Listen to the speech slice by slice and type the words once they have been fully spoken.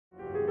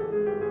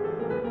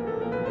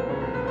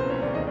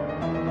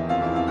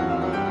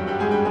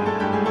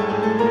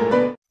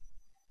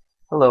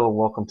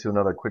welcome to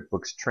another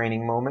QuickBooks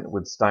training moment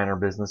with Steiner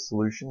Business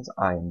Solutions.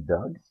 I am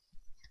Doug.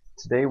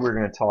 Today we're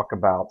going to talk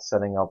about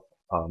setting up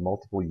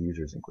multiple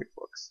users in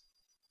QuickBooks.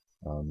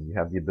 You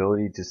have the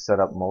ability to set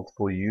up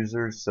multiple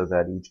users so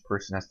that each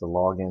person has to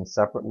log in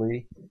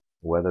separately,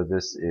 whether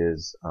this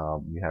is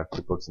you have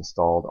QuickBooks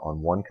installed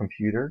on one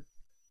computer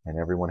and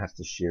everyone has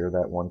to share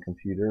that one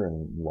computer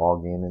and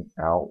log in and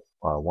out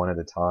one at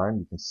a time.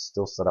 You can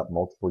still set up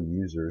multiple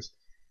users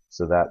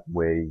so that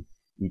way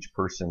each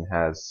person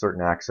has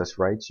certain access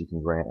rights. You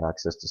can grant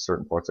access to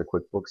certain parts of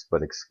QuickBooks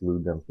but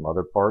exclude them from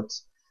other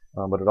parts.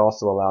 But it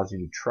also allows you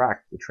to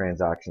track the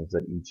transactions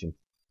that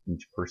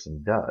each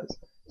person does.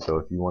 So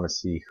if you want to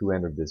see who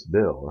entered this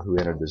bill or who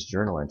entered this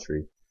journal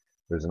entry,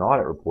 there's an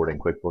audit report in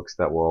QuickBooks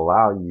that will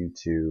allow you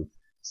to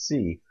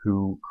see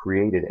who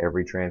created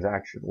every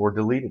transaction or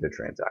deleted a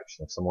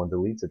transaction. If someone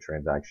deletes a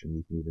transaction,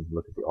 you can even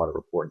look at the audit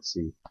report and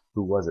see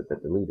who was it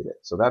that deleted it.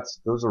 So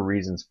those are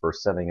reasons for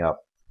setting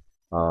up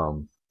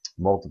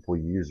multiple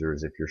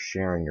users if you're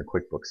sharing your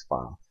QuickBooks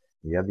file.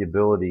 You have the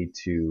ability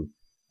to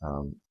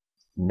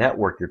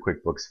network your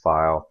QuickBooks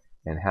file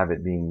and have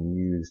it being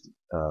used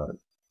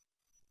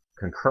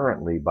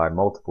concurrently by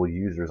multiple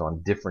users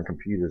on different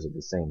computers at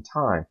the same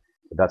time,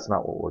 but that's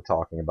not what we're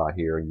talking about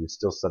here. You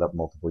still set up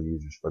multiple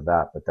users for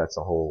that, but that's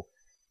a whole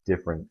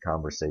different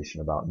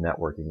conversation about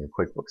networking your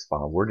QuickBooks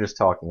file. We're just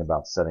talking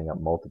about setting up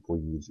multiple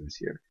users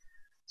here.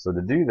 So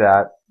to do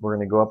that, we're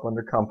going to go up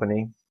under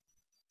Company,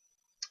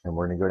 and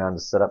we're going to go down to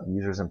set up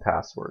users and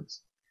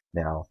passwords.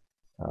 Now,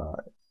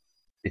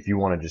 if you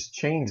want to just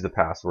change the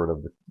password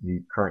of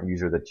the current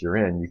user that you're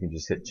in, you can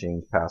just hit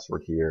change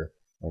password here,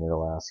 and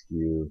it'll ask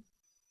you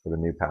for the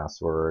new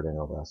password, and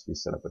it'll ask you to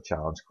set up a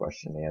challenge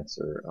question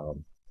answer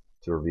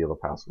to reveal the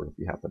password if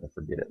you happen to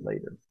forget it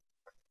later.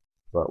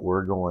 But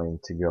we're going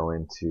to go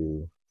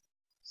into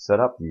set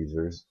up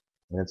users,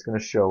 and it's going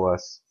to show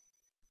us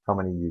how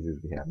many users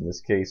we have. In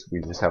this case,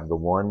 we just have the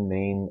one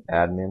main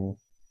admin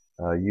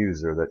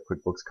user that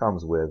QuickBooks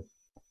comes with,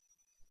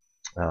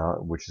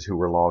 which is who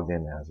we're logged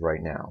in as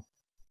right now.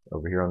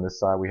 Over here on this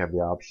side, we have the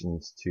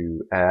options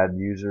to add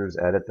users,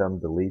 edit them,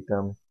 delete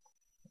them.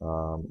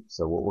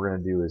 So what we're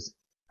going to do is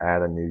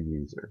add a new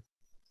user.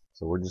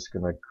 So we're just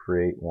going to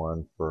create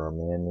one for a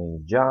man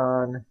named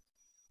John,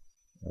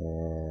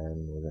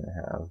 and we're going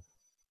to have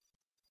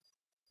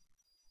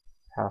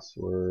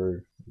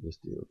password.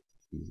 Just do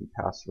an easy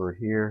password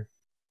here.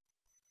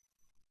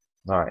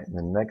 Alright, in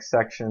the next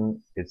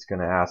section, it's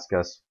going to ask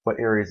us what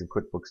areas of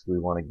QuickBooks do we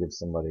want to give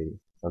somebody,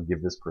 or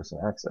give this person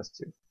access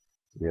to.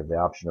 So we have the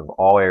option of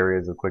all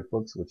areas of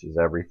QuickBooks, which is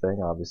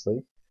everything, obviously.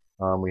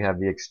 We have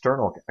the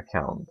external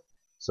accountant.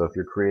 So if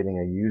you're creating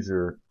a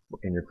user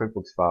in your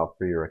QuickBooks file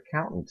for your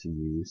accountant to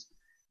use,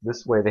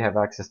 this way they have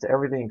access to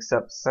everything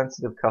except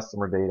sensitive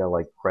customer data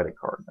like credit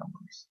card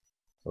numbers.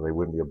 So they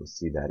wouldn't be able to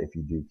see that if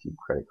you do keep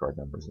credit card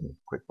numbers in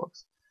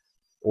QuickBooks.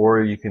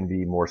 Or you can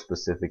be more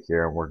specific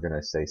here, and we're going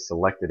to say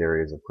selected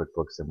areas of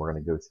QuickBooks, and we're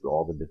going to go through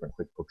all the different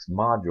QuickBooks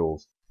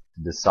modules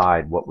to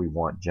decide what we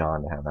want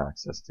John to have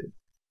access to.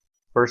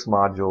 First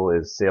module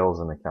is sales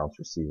and accounts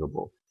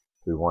receivable.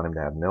 Do we want him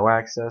to have no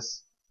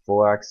access,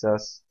 full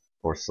access,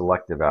 or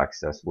selective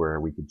access, where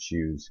we could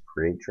choose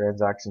create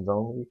transactions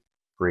only,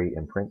 create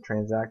and print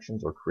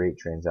transactions, or create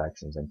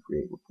transactions and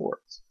create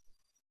reports.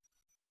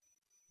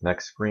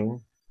 Next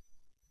screen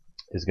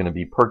is going to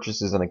be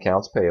purchases and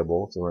accounts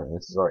payable. So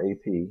this is our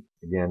AP.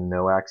 Again,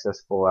 no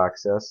access, full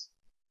access,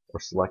 or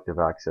selective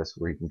access,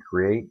 where you can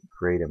create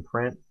and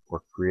print,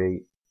 or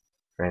create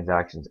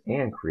transactions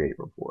and create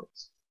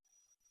reports.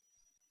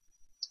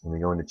 When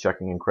we go into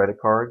checking and credit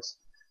cards,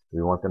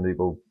 we want them to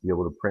be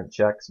able to print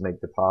checks, make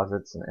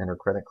deposits, and enter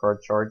credit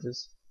card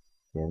charges.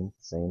 Again,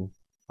 same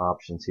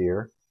options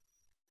here.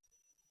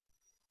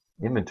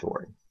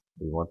 Inventory.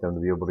 We want them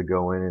to be able to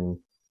go in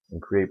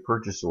and create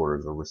purchase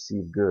orders or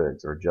receive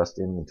goods or adjust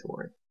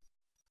inventory.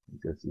 We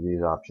go through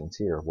these options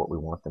here of what we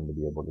want them to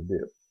be able to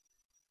do.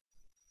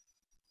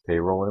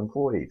 Payroll and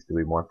employees. Do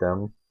we want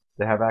them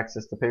to have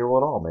access to payroll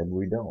at all? Maybe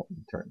we don't.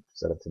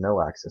 Set it to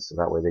no access, so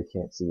that way they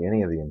can't see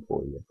any of the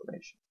employee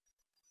information.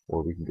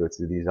 Or we can go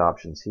through these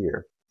options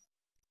here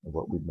of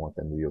what we want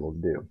them to be able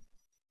to do.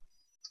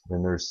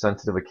 Then there's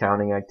sensitive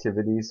accounting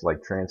activities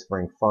like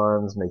transferring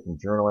funds, making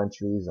journal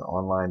entries, and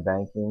online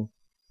banking.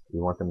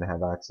 We want them to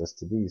have access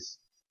to these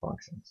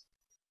functions.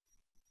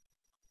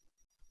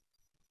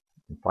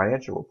 And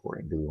financial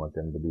reporting. Do we want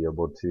them to be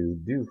able to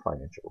do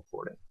financial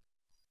reporting?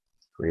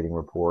 Creating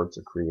reports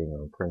or creating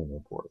or printing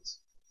reports.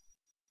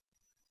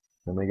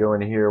 Then we go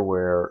into here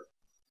where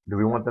do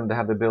we want them to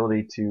have the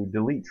ability to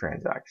delete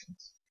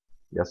transactions?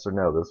 Yes or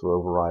no? This will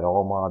override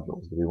all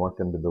modules. Do we want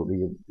them to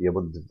be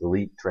able to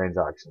delete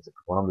transactions? If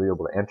we want them to be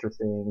able to enter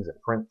things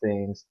and print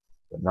things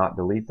but not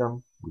delete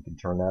them, we can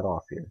turn that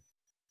off here.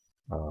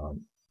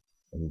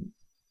 And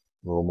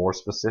a little more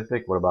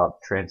specific, what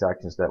about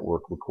transactions that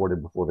were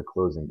recorded before the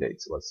closing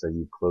date? So let's say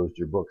you closed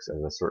your books at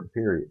a certain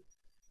period.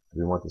 Do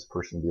we want this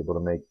person to be able to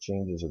make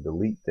changes or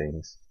delete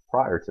things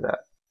prior to that?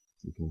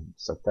 You can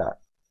set that.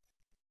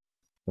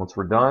 Once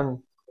we're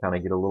done, kind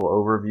of get a little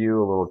overview,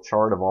 a little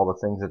chart of all the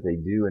things that they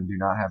do and do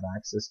not have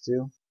access to,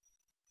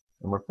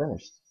 and we're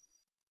finished.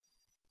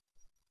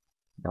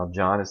 Now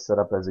John is set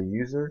up as a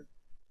user,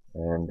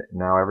 and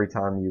now every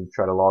time you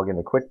try to log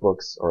into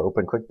QuickBooks or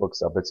open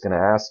QuickBooks up, it's going to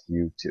ask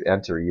you to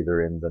enter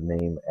either in the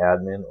name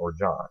admin or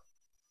John,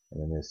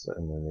 and then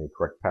the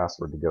correct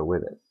password to go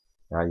with it.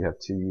 Now you have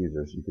two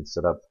users. You could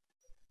set up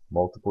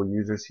multiple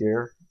users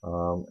here,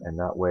 and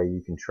that way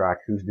you can track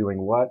who's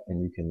doing what,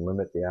 and you can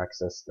limit the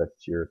access that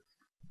your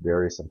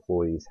various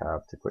employees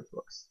have to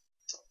QuickBooks.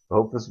 I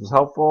hope this was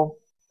helpful.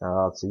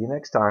 See you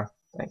next time.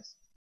 Thanks.